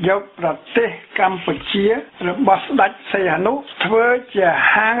យកប្រទេសកម្ពុជារបស់ស្ដេចសីហនុធ្វើជា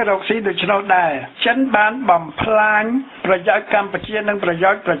ហាងរកស៊ីដូច្នោះដែរចិនបានបំផ្លាញប្រយោជន៍កម្ពុជានិងប្រយោ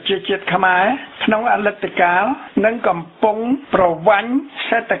ជន៍ប្រជាជាតិខ្មែរក្នុងអតីតកាលនិងកំពុងប្រវាញ់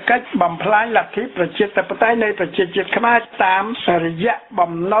សេដ្ឋកិច្ចបំផ្លាញលទ្ធិប្រជាធិបតេយ្យនៃប្រជាជាតិខ្មែរតាមរយៈ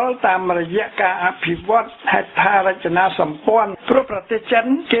បំណុលតាមរយៈការអភិវឌ្ឍហេដ្ឋារចនាសម្ព័ន្ធព្រោះប្រទេសចិន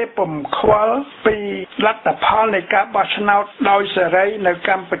គេពុំខ្វល់ពីលទ្ធផលនៃការបោះឆ្នោតដោយសេរីនៅក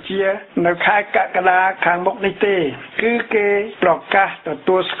ម្ពុជានៅខែកក្កដាខាងមុខនេះទេគឺគេប្រកាសទ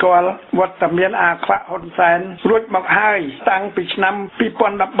ទួលស្គាល់វត្តមានអាខ្វាក់ហ៊ុនសែនរួចមកហើយតាំងពីឆ្នាំ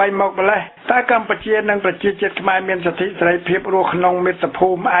2013មកម្លេះ តើកម្ពុជានិងប្រជាជាតិខ្មែរមានសិទ្ធិសេរីភាពរស់ក្នុងមាតុភូ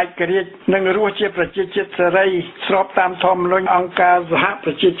មិឯករាជ្យនិងរស់ជាប្រជាជាតិសេរីស្របតាមធម្មនុញ្ញអង្គការសហប្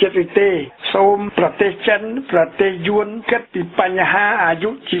រជាជាតិឬទេសូមប្រទេសចិនប្រទេសយួនគិតពីបញ្ហាអាយុ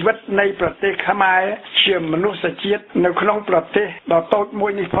ជីវិតនៃប្រទេសខ្មែរជាមនុស្សជាតិនៅក្នុងប្រទេសដ៏តូចមួ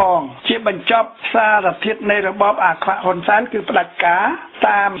យនេះផងជាបញ្ចប់សារធាតុនៃរបបអាខ្វាក់ហ៊ុនសែនគឺផ្ដាច់ការ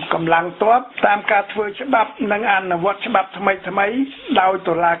តាមកម្លាំងទ័ពតាមការធ្វើច្បាប់និងអនុវត្តច្បាប់ថ្មីដោយ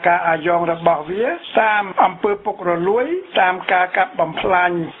តុលាការអាយ៉ងរបស់វាតាមអំពើពុករលួយតាមការកាប់បំផ្លា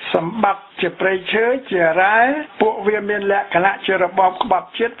ញសម្បត្តិជាព្រៃឈើជារ៉ែពួកវាមានលក្ខណៈជារបបក្បត់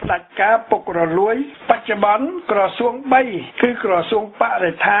ជាតិផ្ដាច់ការពុករលួយបច្ចុប្បន្នក្រសួង3គឺក្រសួងប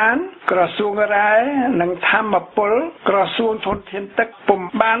រិស្ថានក្រសួងរ៉ែនិងធម្មពលក្រសួងធនធានទឹកពុំ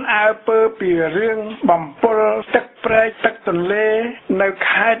បានអើពើពីរឿងបំពុលទឹកព្រែកទឹកទន្លេនៅ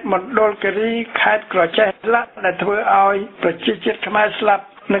ខេត្តមណ្ឌលគិរីខេត្តក្រចេះឡាក់ដែលធ្វើឲ្យប្រជាជាតិខ្មែរស្លាប់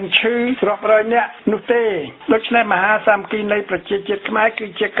នឹងឈឺរាប់រយនាក់នោះទេដូច្នេះមហាសាមគ្គីនៃប្រជាជាតិខ្មែរគឺ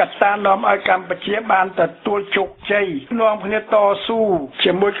ជាកត្តានាំឲ្យកម្ពុជាបានទទួលជោគជ័យនាំគ្នាតស៊ូ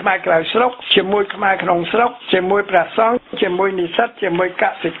ជាមួយខ្មែរក្រៅស្រុកជាមួយខ្មែរក្នុងស្រុកជាមួយព្រះសង្ឃជាមួយនិស្សិតជាមួយក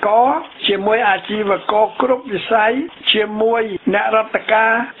សិករជាមួយអាជីវករគ្រប់វិស័យជាមួយអ្នករដ្ឋកា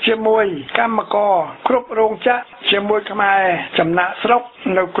រជាមួយកម្មករគ្រប់រោងចក្រជាមួយខ្មែរចំណាក់ស្រុក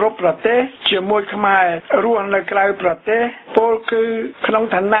នៅគ្រប់ប្រទេសជាមួយខ្មែររស់នៅក្រៅប្រទេសពលគឺក្នុង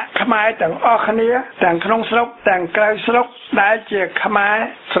ឋានៈខ្មែរទាំងអស់គ្នាទាំងក្នុងស្រុកទាំងក្រៅស្រុកដែលជាខ្មែរ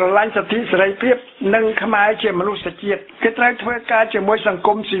ស្រឡាញ់សិទ្ធិសេរីភាពនិងខ្មែរជាមនុស្សជាតិគេត្រូវធ្វើការជាមួយសង្គ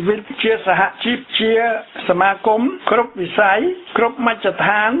មស៊ីវិលជាសហជីពជាសមាគមគ្រប់វិស័យគ្រប់មជ្ឈដ្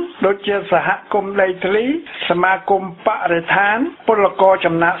ឋានដូចជាសហគមន៍ដីធ្លីសមាគមបរិស្ថានពលករ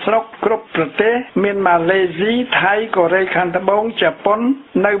ចំណាក់ស្រុកគ្រប់ប្រទេសមានម៉ាឡេស៊ីថៃកូរ៉េខាងត្បូងជប៉ុន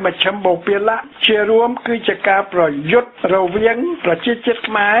នៅមជ្ឈិមបូព៌ាឡាជារួមគឺជាការប្រយុទ្ធរវាងប្រជាជាតិ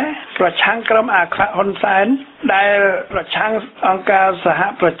ខ្មែរប្រឆាំងក្រុមអាខ្វាក់ហ៊ុនសែនដែលប្រឆាំងអង្គការសហ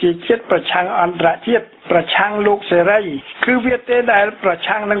ប្រជាជាតិប្រឆាំងអន្តរជាតិប្រឆាំងលោកសេរីគឺវាទេដែលប្រ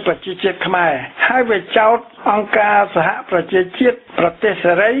ឆាំងនឹងប្រជាជាតិខ្មែរហើយវាចោទអង្គការសហប្រជាជាតិប្រទេស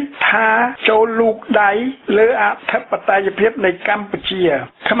សេរីថាចូលលូកដៃលើអធិបតេយ្យភាពនៃកម្ពុជា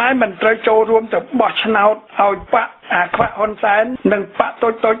ខ្មែរមិនត្រូវចូលរួមទៅបោះឆ្នោតឲ្យបកអាខ្វាក់ហ៊ុនសែននិងបក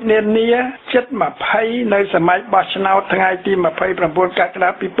តូចនានាជិត20នៅសម័យបោះឆ្នោតថ្ងៃទី29កក្កដា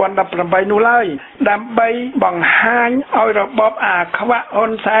2018នោះឡើយដើម្បីបង្ហាញឲ្យរបបអាខ្វាក់ហ៊ុ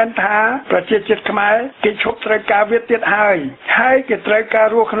នសែនថាប្រជាជាតិខ្មែរគេឈប់ត្រូវការវាទៀតហើយគេត្រូវការ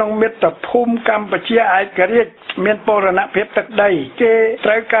រស់ក្នុងមាតុភូមិកម្ពុជាឯករាជ្យមានបូរណភាពទឹកដីគេ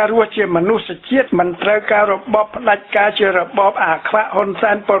ត្រូវការរស់ជាមនុស្សជាតិមិនត្រូវការរបបផ្ដាច់ការជារបបអាខ្វាក់ហ៊ុន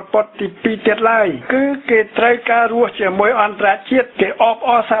សែនប៉ុលពតទី2ទៀតឡើយគឺគេត្រូវការរស់ជាមួយអន្តរជាតិគេអប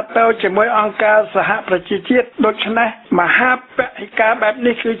អរសាទរជាមួយអង្គការសហប្រជាជាតិដូច្នេះមហាបេក្ខការបែប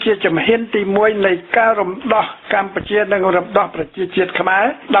នេះគឺជាជំហានទី1នៃការរំដោះកម្ពុជានិងរំដោះប្រជាជាតិខ្មែរ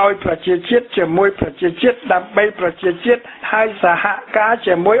ដោយប្រជាជាតិជាមួយប្រជាជាតិដើម្បីប្រជាជាតិហើយសហការ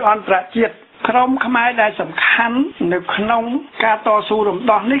ជាមួយអន្តរជាតិក្រុមខ្មែរដែលសំខាន់នៅក្នុងការតស៊ូរំ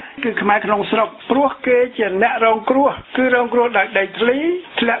ដោះនេះគឺខ្មែរក្នុងស្រុកព្រោះគេជាអ្នករងគ្រោះគឺរងគ្រោះដោយដីធ្លី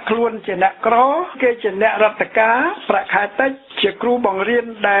ធ្លាក់ខ្លួនជាអ្នកក្រគេជាអ្នករដ្ឋការប្រាក់ខែតិចជាគ្រូបង្រៀន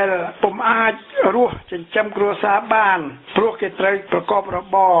ដែលពុំអាចរស់ចិញ្ចឹមគ្រួសារបានព្រោះគេត្រូវប្រកបរ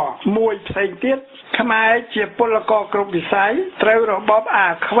បរមួយផ្សេងទៀតខ្មែរជាពលករគ្រប់វិស័យត្រូវរបបអា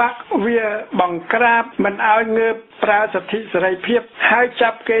ខ្វាក់វាបង្ក្រាបមិនឲ្យងើបប្រើសិទ្ធិសេរីភាពហើយចា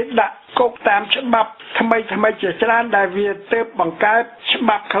ប់គេដាក់គុកតាមច្បាប់ថ្មីជាច្រើនដែលវាទើបបង្កើតច្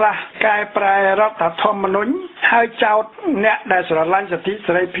បាប់ខ្លះកែប្រែរដ្ឋធម្មនុញ្ញហើយចោទអ្នកដែលស្រឡាញ់សិទ្ធិ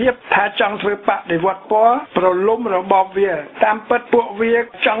សេរីភាពថាចង់ធ្វើបដិវត្តពណ៌ប្រលំរបបវាតាមពិតពួកវា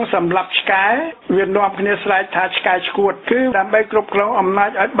ចង់សម្លាប់ឆ្កែវានាំគ្នាស្រែកថាឆ្កែឈួតគឺដើម្បីគ្រប់គ្រងអំណាច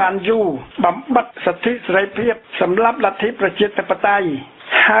ឲ្យបានយូរបំបិទសិទ្ធិសេរីភាពសម្លាប់លទ្ធិប្រជាធិបតេយ្យ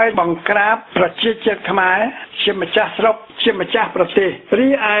ហើយបង្ក្រាបប្រជាជាតិខ្មែរជាម្ចាស់ស្រុកជាម្ចាស់ប្រទេសរី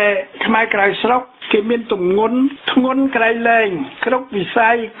ឯខ្មែរក្រៅស្រុកគេមានទម្ងន់ធ្ងន់ក្រៃលែងគ្រប់វិស័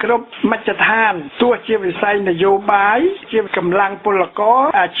យគ្រប់មជ្ឈដ្ឋានទោះជាវិស័យនយោបាយជាកម្លាំងពលករ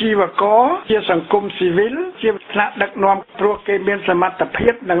អាជីវករជាសង្គមស៊ីវិលជាថ្នាក់ដឹកនាំព្រោះគេមានសមត្ថភា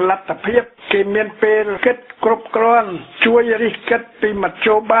ពនិងលទ្ធភាពគេមានពេលគិតគ្រប់គ្រាន់ជួយរិះគិតពីមធ្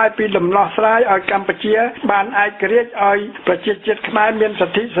យោបាយពីដំណោះស្រាយឲ្យកម្ពុជាបានឯករាជ្យឲ្យប្រជាជាតិខ្មែរមានសិ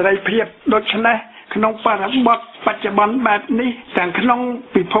ទ្ធិសេរីភាពដូច្នេះក្នុងបរិបទ បច្ចុប្បន្នបែបនេះទាំងក្នុង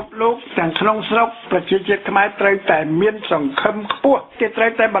ពិភពលោកទាំងក្នុងស្រុកប្រជាជាតិខ្មែរត្រូវតែមានសង្ឃឹមខ្ពស់គេត្រូ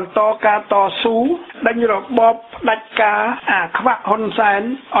វតែបន្តការតស៊ូដេញរបបផ្ដាច់ការអាខ្វាក់ហ៊ុនសែន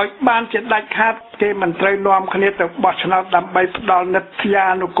ឲ្យបានជាដាច់ខាតគេមិនត្រូវនាំគ្នាទៅបោះឆ្នោតដើម្បីផ្ដល់និត្យា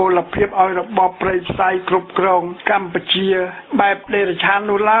នុកូលភាពឲ្យរបបប្រៃផ្សាយគ្រប់គ្រងកម្ពុជាបែបដេរឆាន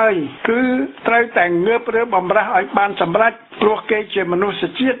នោះឡើយគឺត្រូវតែងើបរើបំរាស់ឲ្យបានសម្រេចព្រោះគេជាមនុស្ស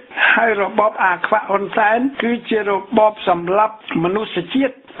ជាតិហើយរបបអាខ្វាក់ហ៊ុនសែនគឺជារបបសម្លាប់មនុស្សជា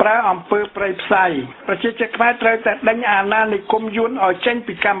តិប្រើអំពើប្រៃផ្សាយប្រជាជាតិខ្មែរត្រូវតែដេញអាណានិគមយួនឲ្យចេញ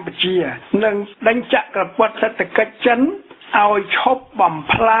ពីកម្ពុជានិងដេញចក្រពត្តិសេដ្ឋកិច្ចចិនឲ្យឈប់បំ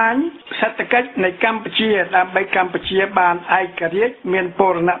ផ្លាញសេដ្ឋកិច្ចនៃកម្ពុជាដើម្បីកម្ពុជាបានឯករាជ្យមានបូ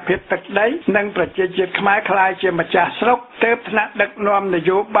រណភាពទឹកដីនិងប្រជាជាតិខ្មែរក្លាយជាម្ចាស់ស្រុកទើបថ្នាក់ដឹកនាំន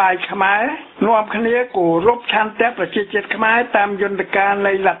យោបាយខ្មែរនាំគ្នាគោរពឆន្ទៈប្រជាជាតិខ្មែរតាមយន្តការ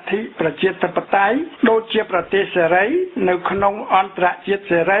នៃលទ្ធិប្រជាធិបតេយ្យដូចជាប្រទេសសេរីនៅក្នុងអន្តរជាតិ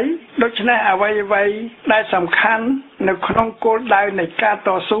សេរីដូច្នេះអ្វីៗដែលសំខាន់នៅក្នុងគោលដៅនៃការត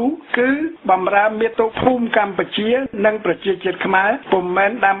ស៊ូគឺបម្រើមាតុភូមិកម្ពុជានិងប្រជាជាតិខ្មែរពុំមែ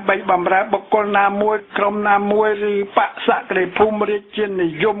នដើម្បីបម្រើបុគ្គលណាមួយក្រុមណាមួយឬបកសក្តិភូមិរាជានិ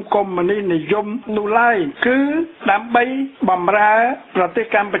យមកុម្មុយនីសនិយមនោះឡើយគឺដើម្បីបម្រើប្រទេស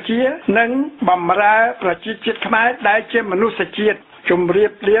កម្ពុជានិងបម្រើប្រជាជាតិខ្មែរដែលជាមនុស្សជាតិជម្រា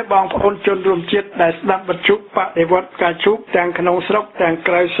បលាបងប្អូនជនរួមជាតិដែលស្ដាប់វិទ្យុបដិវត្តន៍ការជួបទាំងក្នុងស្រុកទាំង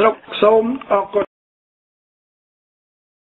ក្រៅស្រុកសូមអរគុណ